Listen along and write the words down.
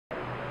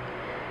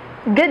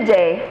Good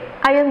day.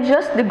 I am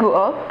Just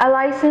Duguo, a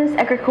licensed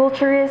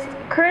agriculturist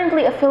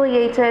currently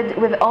affiliated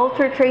with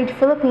Altertrade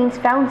Philippines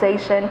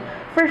Foundation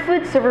for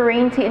Food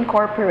Sovereignty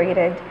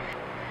Incorporated.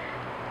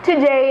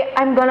 Today,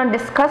 I'm going to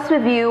discuss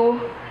with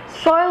you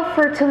soil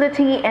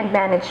fertility and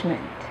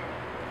management.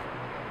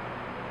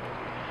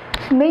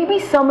 Maybe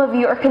some of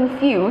you are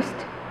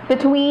confused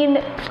between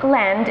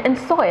land and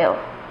soil.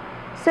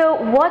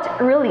 So what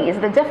really is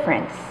the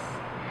difference?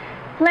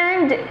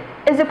 Land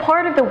is a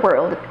part of the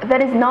world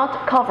that is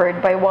not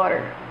covered by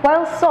water,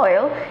 while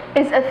soil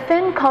is a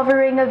thin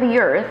covering of the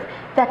earth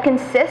that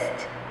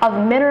consists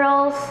of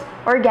minerals,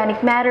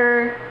 organic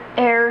matter,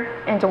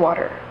 air, and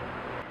water.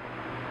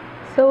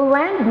 So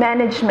land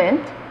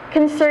management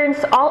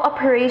concerns all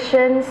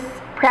operations,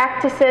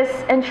 practices,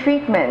 and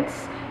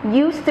treatments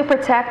used to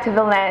protect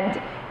the land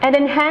and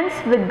enhance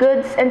the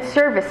goods and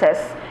services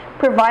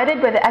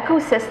provided by the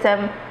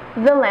ecosystem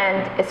the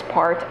land is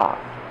part of.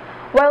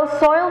 While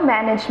soil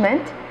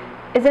management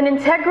is an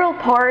integral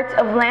part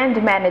of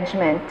land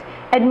management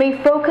and may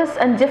focus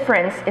on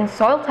difference in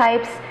soil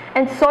types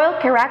and soil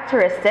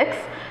characteristics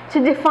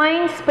to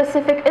define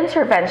specific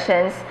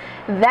interventions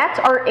that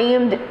are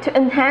aimed to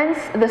enhance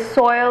the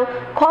soil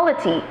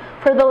quality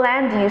for the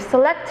land use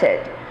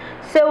selected.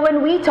 So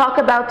when we talk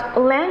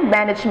about land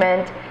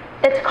management,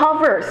 it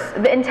covers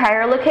the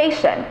entire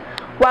location,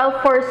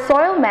 while for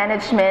soil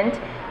management,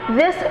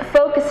 this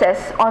focuses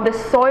on the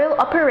soil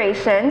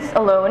operations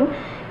alone,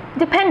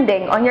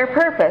 depending on your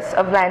purpose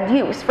of land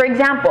use. For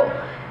example,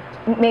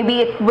 maybe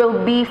it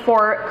will be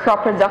for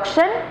crop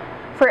production,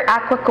 for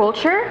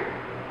aquaculture,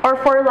 or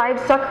for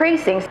livestock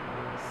raising.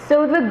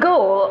 So the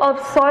goal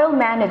of soil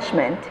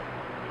management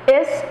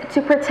is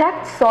to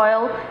protect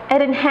soil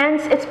and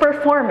enhance its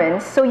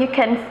performance so you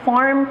can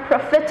farm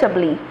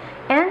profitably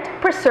and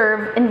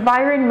preserve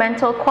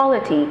environmental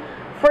quality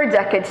for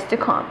decades to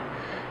come.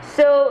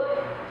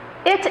 So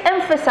it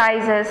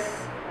emphasizes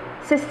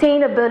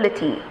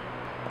sustainability.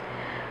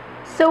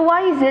 So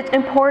why is it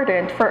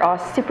important for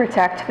us to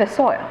protect the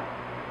soil?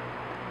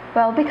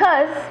 Well,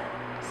 because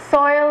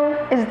soil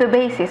is the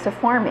basis of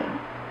farming.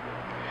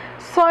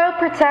 Soil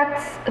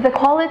protects the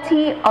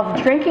quality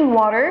of drinking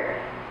water,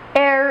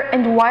 air,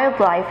 and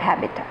wildlife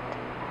habitat.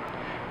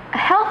 A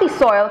healthy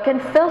soil can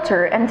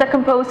filter and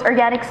decompose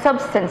organic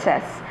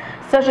substances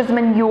such as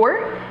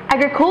manure,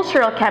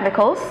 agricultural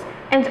chemicals,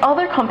 and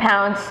other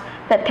compounds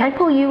that can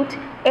pollute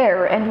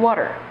air and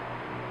water.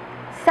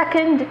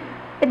 Second,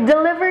 it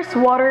delivers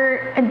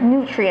water and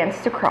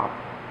nutrients to crop.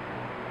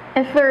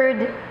 And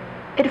third,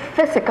 it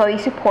physically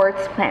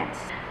supports plants.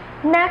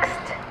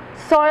 Next,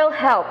 soil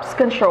helps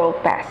control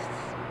pests.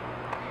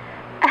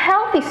 A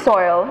healthy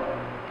soil,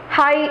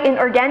 high in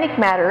organic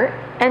matter,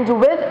 and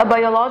with a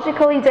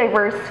biologically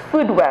diverse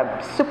food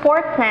web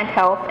support plant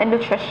health and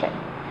nutrition,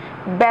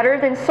 better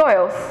than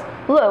soils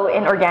low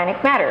in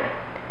organic matter.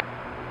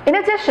 In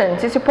addition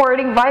to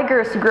supporting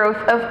vigorous growth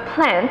of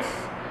plants,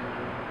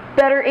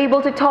 better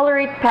able to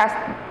tolerate pest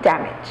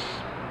damage.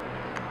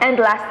 And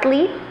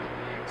lastly,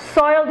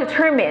 soil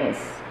determines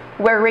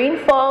where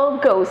rainfall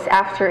goes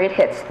after it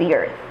hits the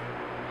earth.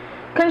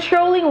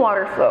 Controlling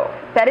water flow,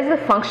 that is the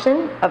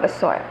function of a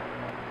soil.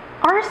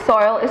 Our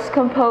soil is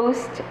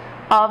composed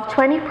of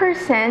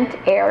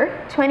 20%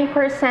 air,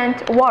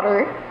 20%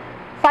 water,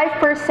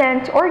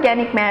 5%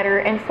 organic matter,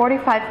 and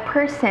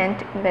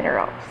 45%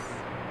 minerals.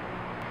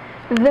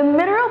 The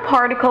mineral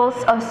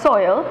particles of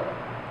soil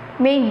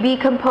may be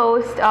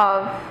composed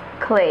of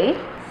clay,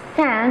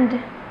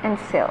 sand, and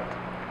silt.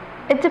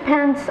 It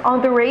depends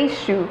on the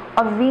ratio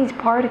of these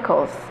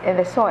particles in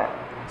the soil.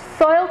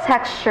 Soil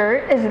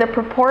texture is the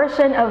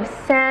proportion of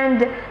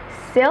sand,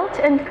 silt,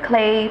 and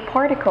clay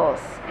particles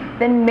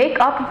that make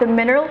up the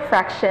mineral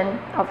fraction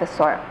of the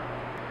soil.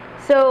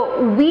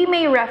 So we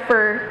may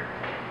refer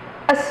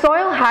a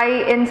soil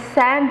high in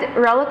sand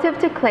relative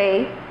to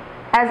clay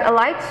as a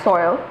light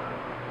soil,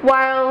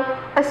 while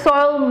a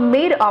soil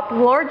made up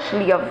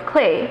largely of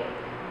clay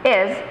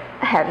is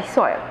a heavy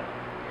soil.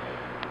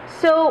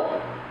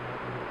 So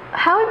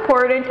how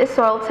important is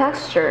soil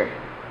texture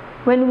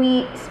when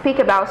we speak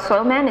about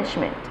soil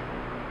management?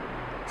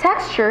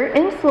 Texture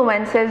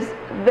influences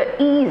the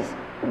ease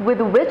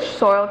with which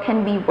soil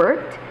can be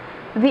worked,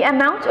 the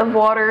amount of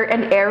water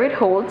and air it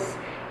holds,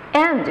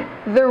 and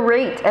the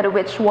rate at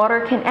which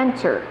water can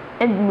enter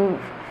and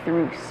move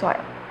through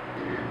soil.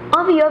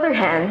 On the other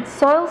hand,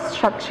 soil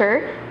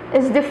structure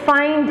is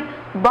defined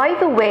by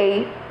the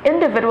way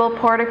individual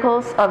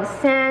particles of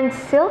sand,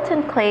 silt,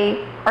 and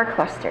clay are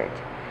clustered.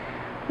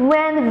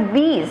 When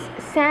these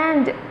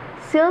sand,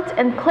 silt,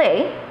 and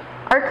clay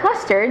are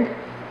clustered,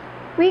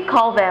 we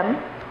call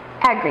them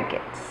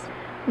aggregates.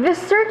 The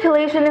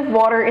circulation of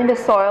water in the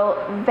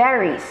soil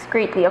varies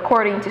greatly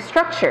according to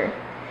structure.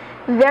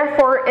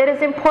 Therefore, it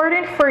is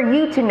important for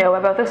you to know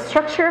about the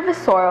structure of the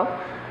soil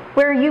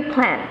where you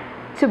plan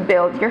to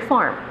build your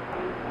farm.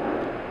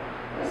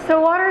 So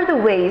what are the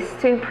ways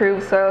to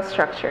improve soil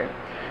structure?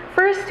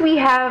 First, we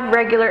have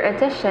regular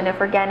addition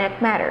of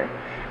organic matter.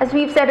 As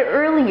we've said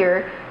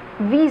earlier,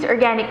 these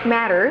organic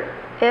matter,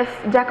 if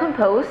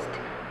decomposed,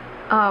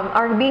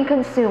 are being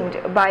consumed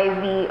by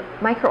the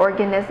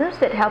microorganisms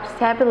that help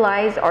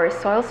stabilize our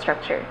soil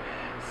structure.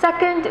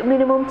 Second,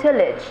 minimum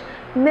tillage.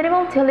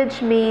 Minimum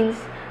tillage means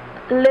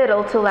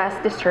little to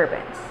less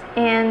disturbance,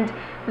 and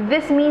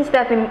this means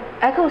that the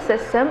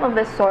ecosystem of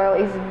the soil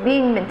is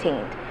being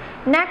maintained.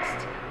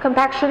 Next,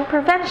 compaction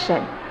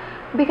prevention,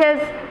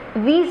 because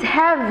these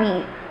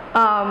heavy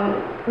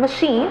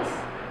machines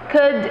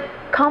could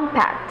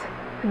compact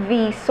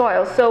the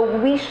soil, so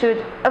we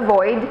should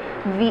avoid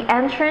the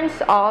entrance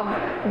of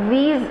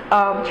these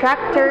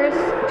tractors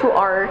to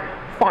our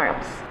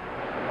farms.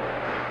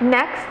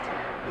 Next,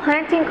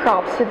 planting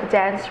crops with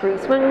dense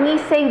roots. When we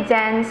say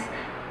dense,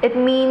 it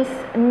means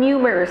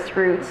numerous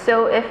roots.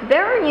 So if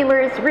there are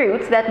numerous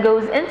roots that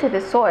goes into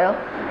the soil,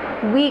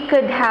 we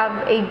could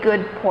have a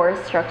good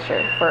pore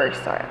structure for our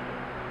soil.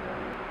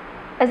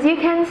 As you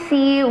can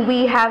see,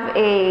 we have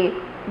a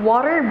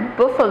water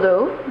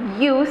buffalo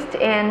used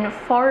in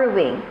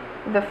furrowing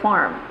the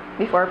farm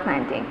before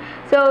planting.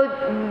 So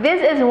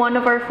this is one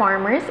of our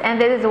farmers,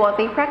 and this is what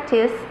they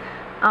practice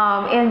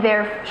in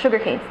their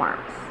sugarcane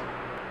farms.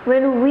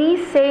 When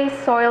we say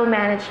soil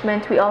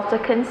management, we also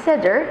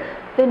consider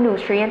the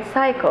nutrient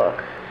cycle.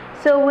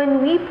 So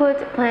when we put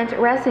plant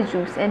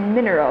residues and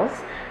minerals,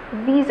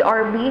 these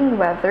are being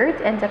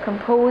weathered and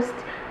decomposed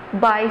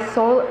by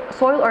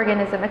soil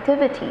organism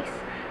activities.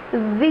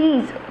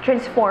 These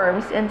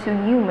transforms into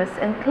humus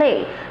and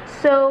clay.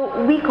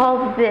 So we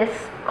call this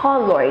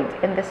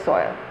colloid in the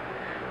soil.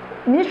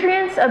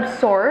 Nutrients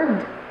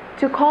absorbed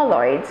to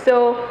colloids.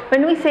 So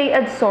when we say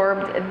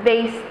absorbed,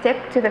 they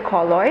stick to the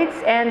colloids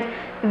and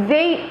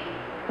they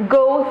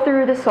go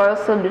through the soil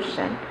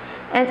solution.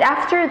 And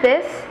after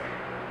this,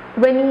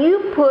 when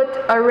you put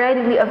a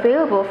readily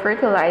available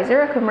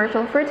fertilizer, a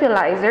commercial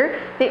fertilizer,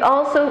 they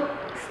also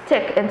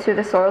stick into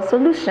the soil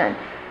solution.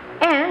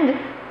 And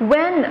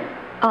when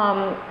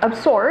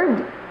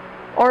absorbed,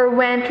 or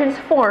when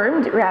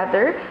transformed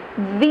rather,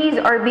 these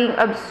are being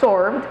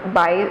absorbed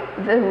by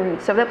the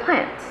roots of the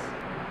plants.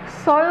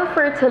 Soil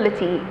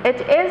fertility,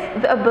 it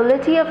is the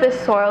ability of the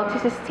soil to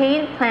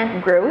sustain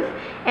plant growth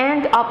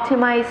and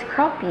optimize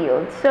crop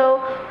yield. So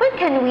when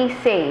can we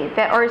say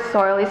that our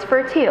soil is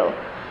fertile?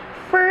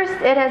 First,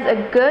 it has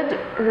a good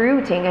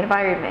rooting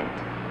environment.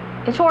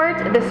 In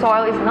short, the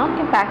soil is not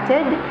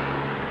compacted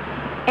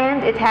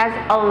and it has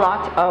a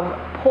lot of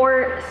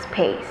pore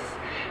space.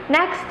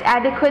 Next,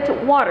 adequate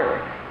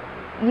water.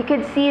 You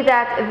can see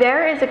that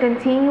there is a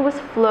continuous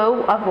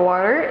flow of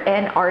water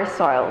in our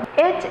soil.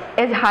 It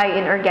is high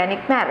in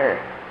organic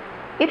matter.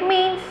 It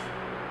means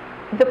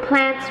the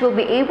plants will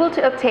be able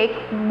to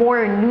uptake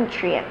more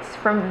nutrients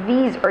from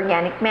these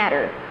organic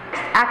matter.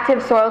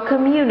 Active soil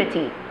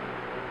community.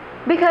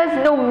 Because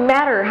no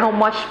matter how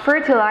much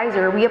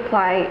fertilizer we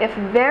apply, if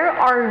there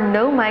are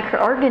no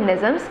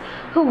microorganisms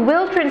who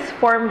will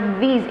transform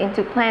these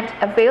into plant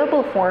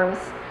available forms,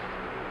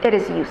 it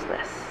is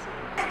useless.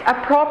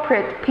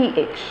 Appropriate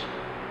pH.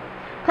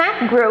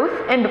 Plant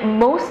growth and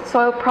most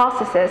soil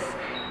processes,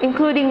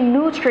 including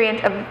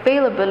nutrient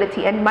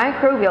availability and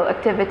microbial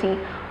activity,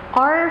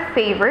 are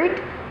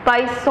favored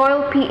by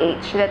soil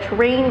pH that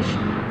range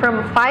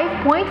from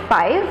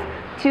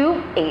 5.5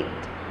 to 8.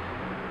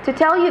 To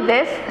tell you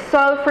this,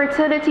 soil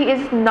fertility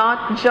is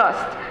not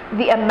just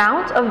the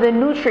amount of the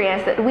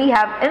nutrients that we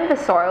have in the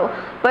soil,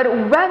 but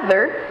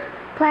whether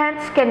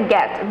plants can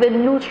get the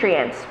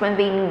nutrients when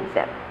they need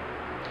them.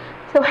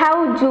 So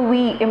how do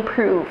we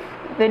improve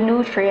the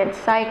nutrient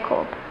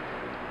cycle?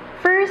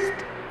 First,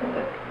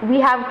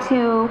 we have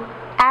to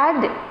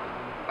add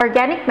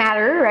organic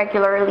matter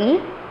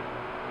regularly.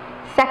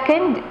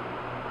 Second,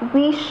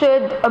 we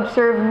should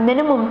observe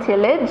minimum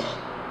tillage.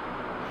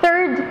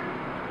 Third,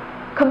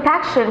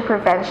 compaction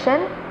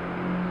prevention.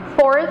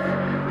 Fourth,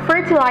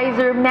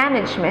 fertilizer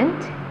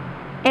management.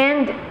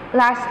 And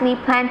lastly,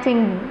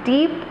 planting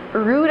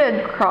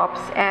deep-rooted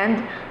crops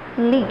and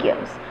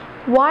legumes.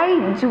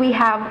 Why do we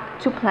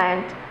have to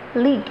plant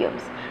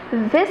legumes?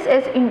 This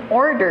is in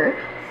order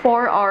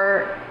for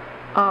our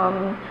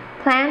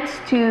plants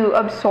to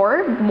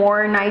absorb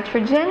more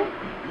nitrogen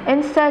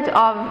instead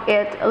of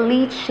it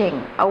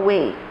leaching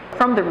away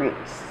from the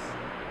roots.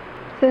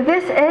 So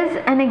this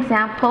is an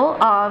example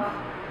of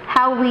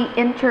how we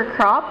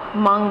intercrop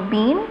mung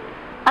bean,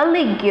 a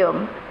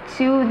legume,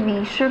 to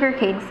the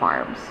sugarcane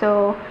farm.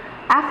 So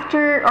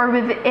after or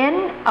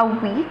within a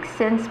week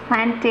since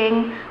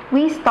planting,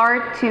 we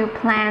start to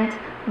plant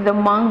the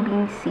mung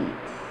bean seeds.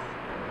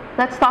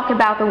 Let's talk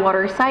about the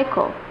water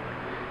cycle.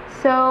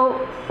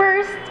 So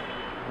first,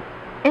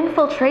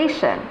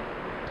 infiltration.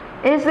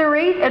 It is the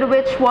rate at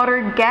which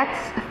water gets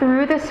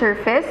through the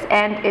surface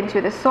and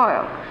into the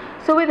soil.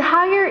 So with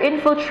higher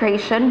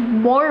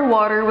infiltration, more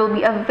water will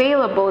be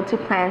available to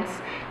plants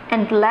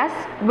and less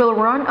will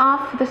run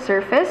off the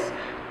surface,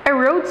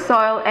 erode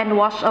soil, and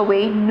wash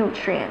away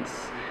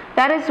nutrients.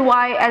 That is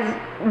why,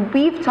 as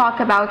we've talked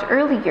about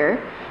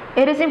earlier,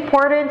 it is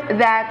important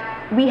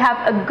that we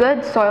have a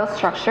good soil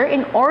structure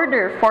in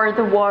order for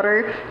the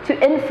water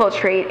to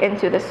infiltrate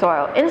into the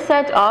soil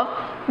instead of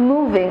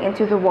moving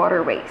into the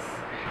waterways.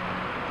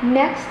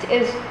 Next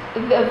is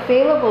the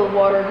available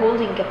water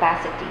holding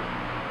capacity.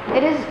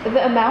 It is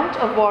the amount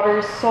of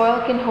water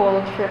soil can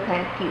hold for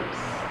plant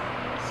use.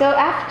 So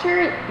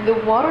after the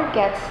water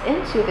gets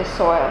into the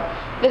soil,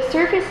 the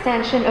surface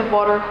tension of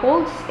water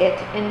holds it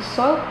in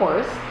soil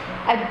pores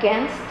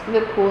against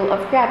the pull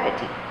of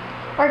gravity.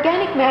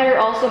 Organic matter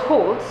also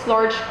holds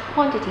large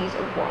quantities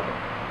of water.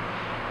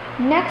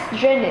 Next,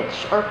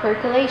 drainage or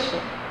percolation.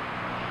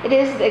 It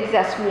is the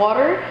excess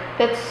water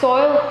that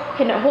soil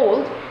can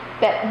hold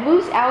that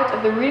moves out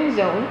of the rooting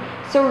zone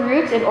so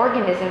roots and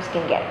organisms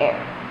can get air.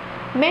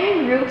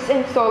 Many roots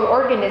and soil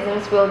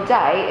organisms will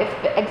die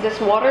if the excess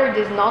water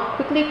does not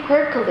quickly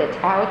percolate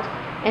out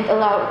and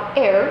allow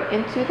air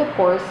into the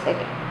pores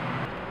again.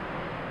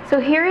 So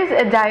here is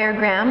a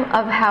diagram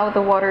of how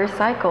the water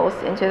cycles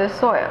into the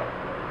soil.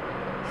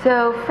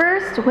 So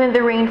first, when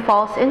the rain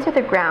falls into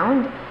the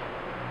ground,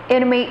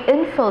 it may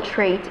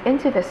infiltrate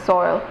into the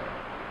soil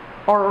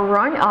or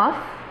run off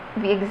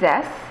the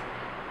excess,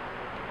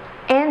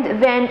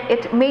 and then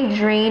it may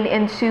drain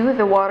into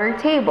the water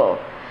table.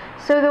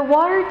 So the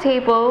water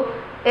table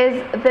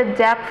is the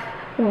depth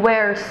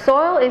where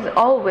soil is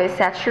always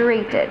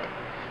saturated.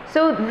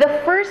 So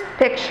the first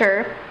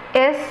picture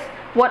is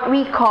what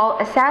we call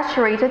a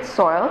saturated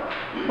soil,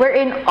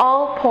 wherein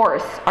all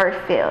pores are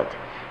filled.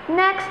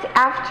 Next,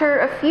 after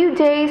a few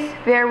days,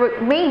 there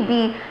may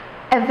be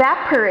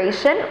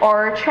evaporation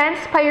or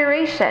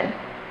transpiration.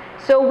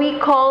 So we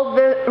call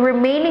the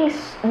remaining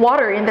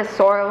water in the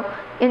soil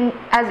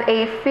as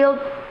a filled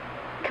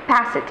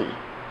capacity.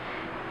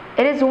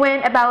 It is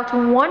when about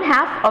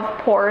 1/2 of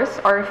pores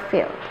are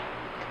filled.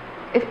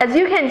 As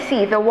you can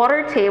see, the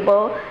water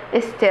table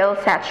is still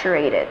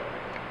saturated.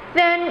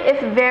 Then,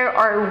 if there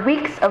are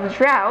weeks of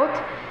drought,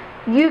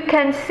 you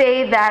can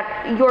say that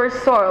your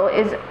soil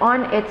is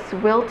on its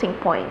wilting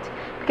point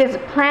because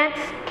plants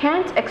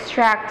can't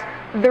extract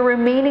the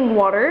remaining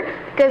water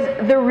because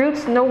the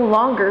roots no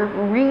longer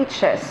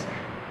reaches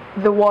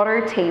the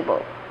water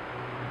table.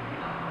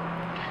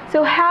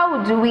 So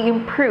how do we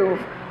improve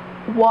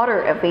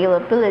water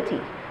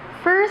availability?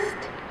 First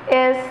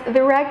is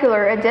the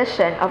regular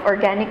addition of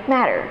organic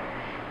matter.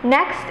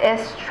 Next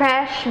is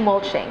trash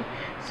mulching.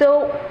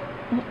 So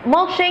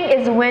mulching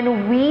is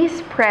when we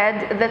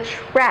spread the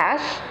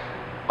trash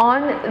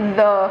on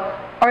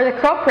the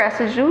crop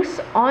residues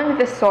on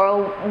the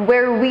soil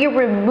where we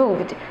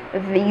removed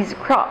these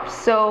crops.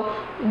 So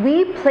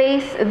we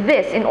place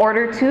this in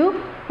order to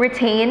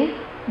retain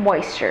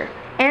moisture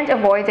and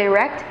avoid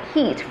direct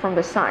heat from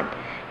the sun.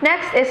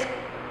 Next is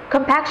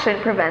compaction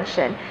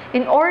prevention.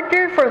 In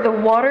order for the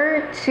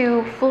water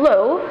to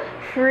flow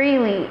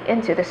freely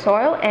into the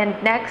soil. And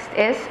next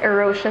is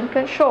erosion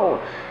control.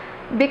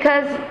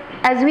 Because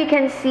as we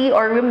can see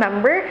or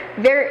remember,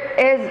 there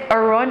is a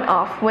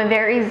runoff when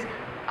there is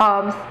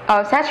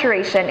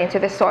saturation into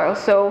the soil.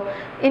 So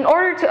in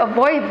order to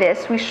avoid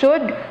this, we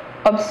should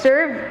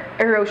observe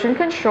erosion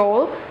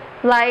control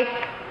like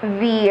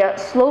the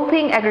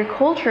sloping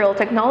agricultural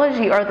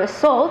technology or the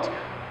SALT,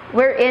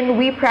 wherein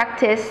we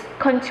practice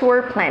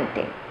contour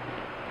planting.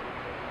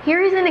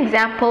 Here is an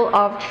example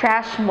of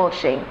trash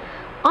mulching.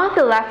 On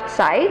the left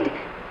side,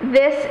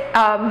 the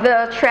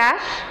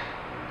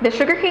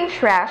sugarcane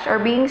trash are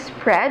being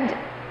spread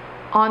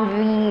on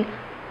the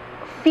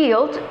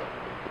field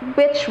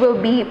which will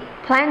be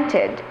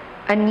planted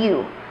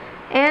anew.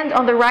 And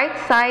on the right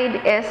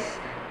side is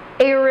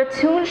a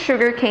ratoon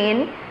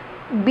sugarcane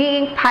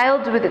being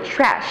piled with the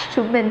trash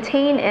to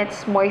maintain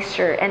its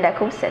moisture and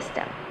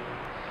ecosystem.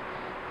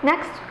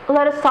 Next,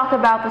 let us talk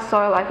about the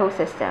soil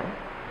ecosystem.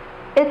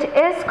 It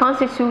is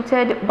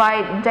constituted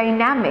by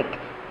dynamic,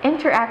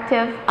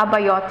 interactive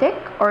abiotic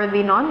or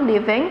the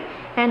non-living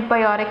and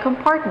biotic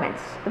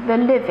compartments, the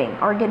living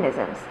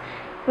organisms,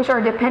 which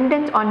are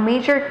dependent on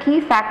major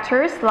key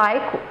factors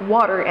like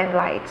water and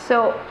light.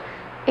 So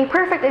a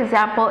perfect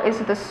example is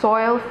the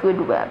soil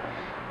food web.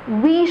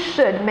 We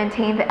should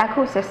maintain the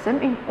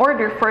ecosystem in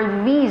order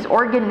for these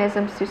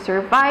organisms to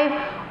survive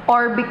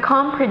or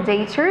become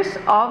predators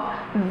of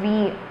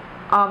the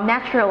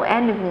natural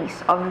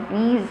enemies of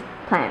these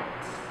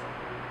plants.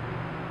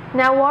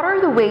 Now, what are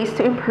the ways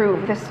to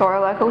improve the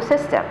soil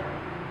ecosystem?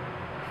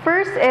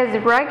 First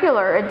is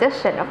regular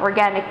addition of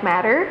organic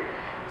matter.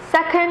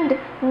 Second,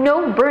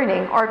 no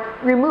burning or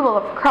removal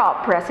of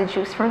crop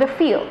residues from the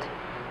field.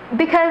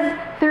 Because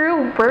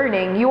through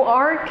burning, you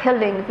are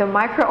killing the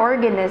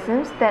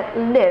microorganisms that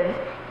live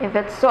in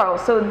that soil.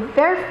 So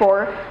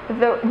therefore,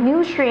 the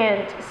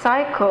nutrient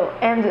cycle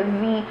and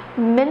the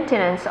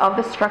maintenance of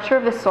the structure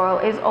of the soil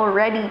is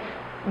already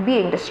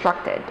being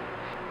destructed.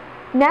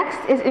 Next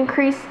is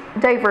increased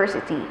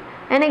diversity.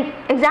 And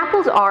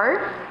examples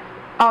are,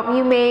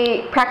 you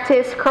may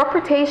practice crop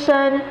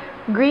rotation,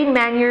 green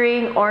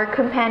manuring, or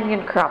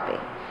companion cropping.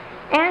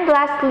 And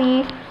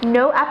lastly,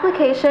 no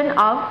application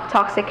of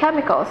toxic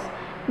chemicals,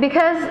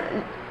 because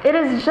it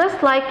is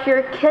just like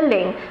you're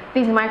killing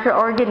these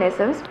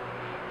microorganisms.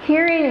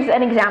 Here is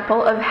an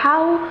example of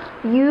how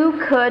you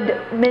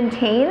could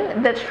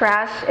maintain the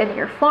trash in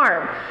your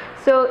farm.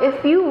 So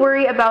if you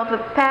worry about the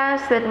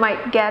pests that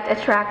might get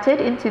attracted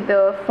into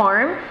the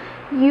farm,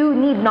 you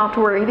need not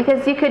worry,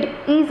 because you could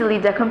easily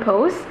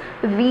decompose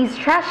these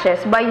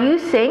trashes by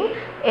using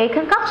a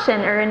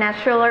concoction or a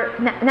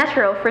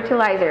natural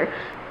fertilizer.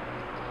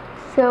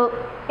 So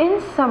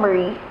in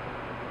summary,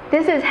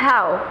 this is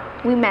how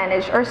we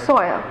manage our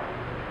soil.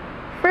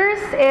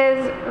 First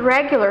is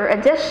regular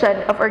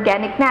addition of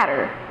organic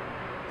matter.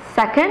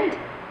 Second,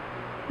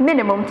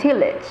 minimum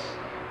tillage.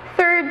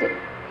 Third,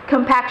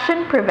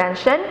 compaction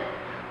prevention.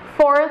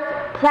 Fourth,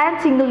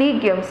 planting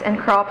legumes and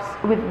crops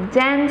with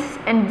dense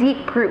and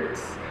deep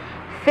roots.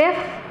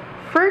 Fifth,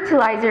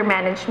 fertilizer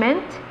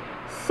management.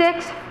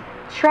 Sixth,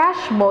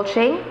 trash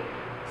mulching.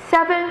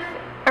 Seventh,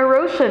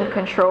 erosion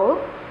control.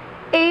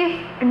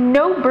 Eighth,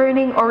 no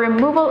burning or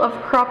removal of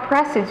crop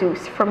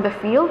residues from the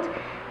field.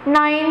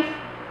 Ninth,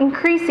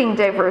 increasing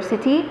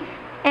diversity.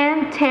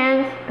 And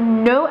 10th,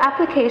 no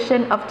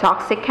application of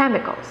toxic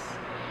chemicals.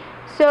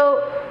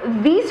 So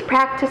these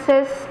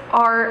practices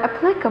are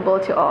applicable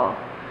to all,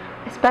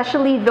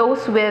 especially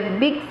those with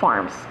big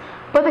farms.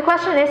 But the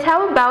question is,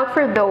 how about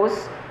for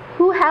those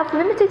who have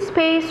limited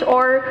space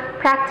or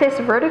practice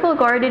vertical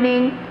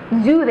gardening?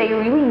 Do they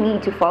really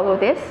need to follow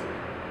this?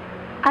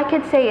 I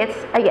could say it's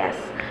a yes,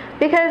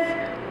 because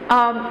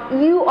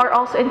you are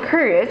also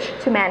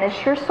encouraged to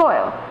manage your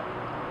soil,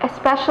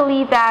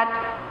 especially that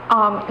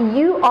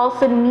you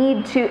also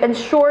need to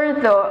ensure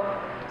the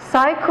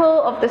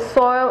cycle of the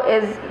soil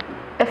is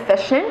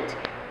efficient,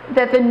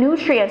 that the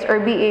nutrients are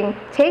being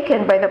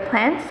taken by the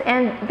plants,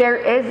 and there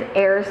is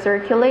air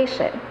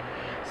circulation.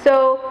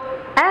 So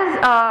as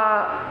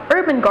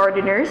urban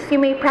gardeners, you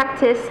may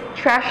practice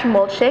trash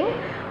mulching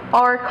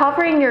or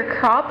covering your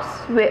crops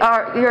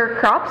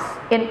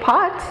in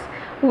pots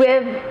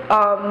with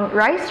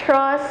rice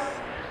straws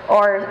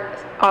or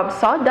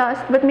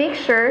sawdust, but make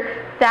sure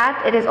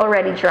that it is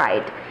already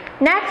dried.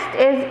 Next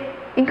is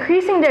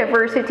increasing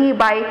diversity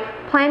by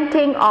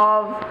planting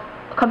of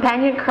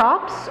companion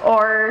crops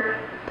or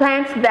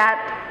plants that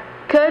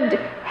could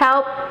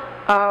help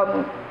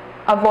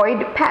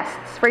avoid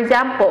pests. For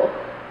example,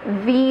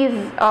 these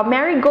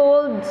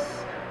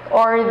marigolds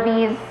or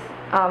these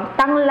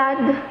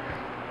tanglad.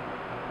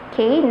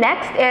 Okay,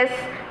 next is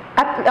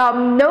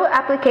no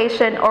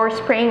application or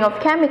spraying of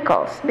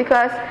chemicals,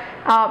 because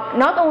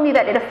not only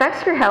that it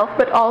affects your health,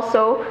 but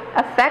also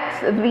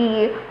affects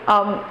the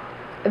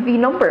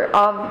number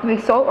of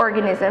the soil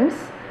organisms.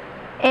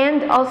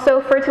 And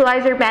also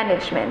fertilizer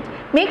management.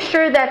 Make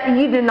sure that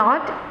you do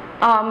not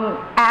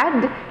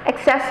add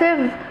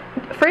excessive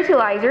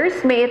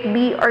fertilizers, may it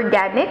be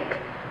organic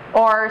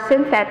or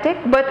synthetic,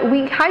 but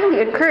we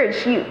highly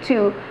encourage you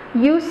to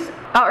use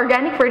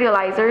organic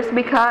fertilizers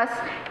because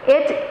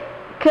it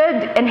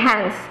could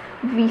enhance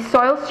the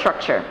soil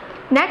structure.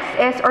 Next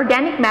is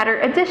organic matter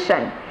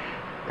addition.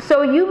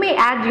 So you may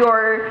add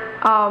your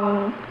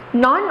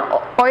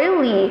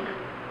non-oily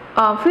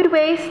food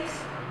wastes.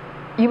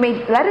 You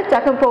may let it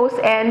decompose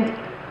and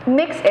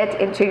mix it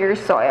into your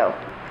soil.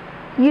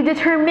 You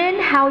determine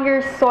how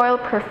your soil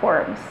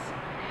performs.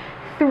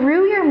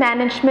 Through your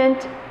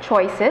management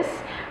choices,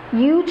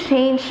 you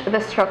change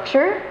the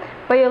structure,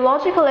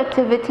 biological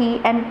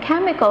activity, and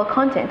chemical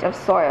content of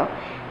soil,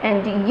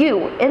 and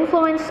you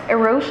influence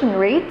erosion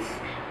rates,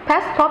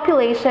 pest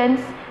populations,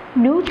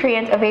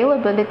 nutrient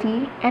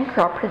availability, and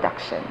crop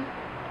production.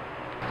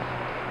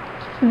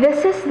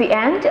 This is the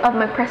end of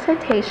my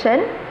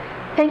presentation.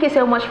 Thank you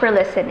so much for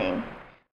listening.